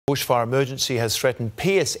Bushfire emergency has threatened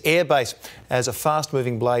Pearce Air Base as a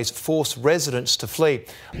fast-moving blaze forced residents to flee.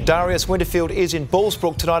 Darius Winterfield is in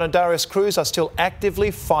Bullsbrook tonight, and Darius, crews are still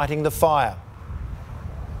actively fighting the fire.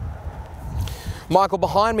 Michael,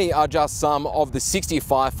 behind me are just some of the 60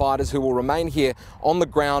 firefighters who will remain here on the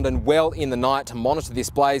ground and well in the night to monitor this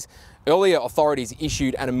blaze. Earlier, authorities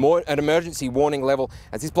issued an emergency warning level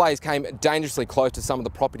as this blaze came dangerously close to some of the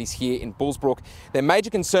properties here in Bullsbrook. Their major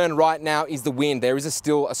concern right now is the wind. There is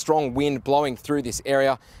still a strong wind blowing through this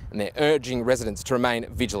area, and they're urging residents to remain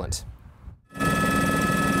vigilant. A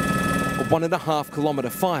 1.5 kilometre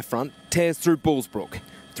fire front tears through Bullsbrook,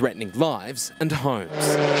 threatening lives and homes.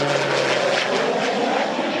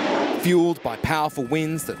 Fuelled by powerful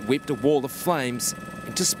winds that whipped a wall of flames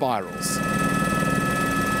into spirals.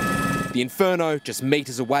 The inferno just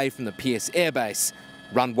metres away from the Pearce Air Base,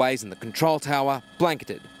 runways and the control tower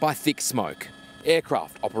blanketed by thick smoke.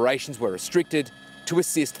 Aircraft operations were restricted to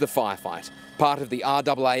assist the firefight. Part of the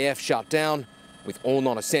RAAF shut down, with all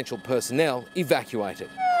non-essential personnel evacuated.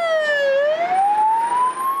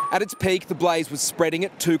 At its peak, the blaze was spreading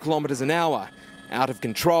at 2 kilometres an hour, out of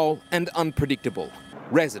control and unpredictable.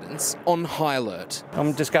 Residents on high alert.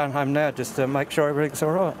 I'm just going home now just to make sure everything's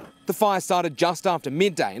all right. The fire started just after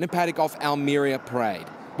midday in a paddock off Almeria Parade.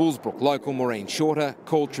 Bullsbrook local Maureen Shorter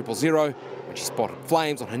called 000 when she spotted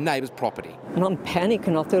flames on her neighbour's property. And I'm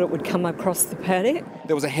panicking, I thought it would come across the paddock.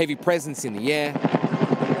 There was a heavy presence in the air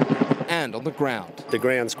and on the ground. The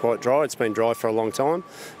ground's quite dry, it's been dry for a long time.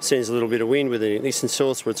 Sends a little bit of wind with an ignition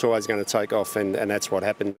source, but it's always going to take off, and that's what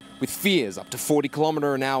happened. With fears up to 40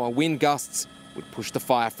 kilometre an hour wind gusts would push the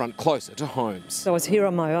fire front closer to homes. I was here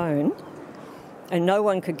on my own and no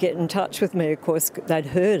one could get in touch with me. Of course, they'd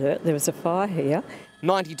heard it, there was a fire here.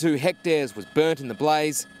 92 hectares was burnt in the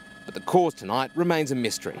blaze, but the cause tonight remains a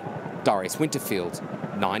mystery. Darius Winterfield,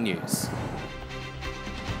 9 News.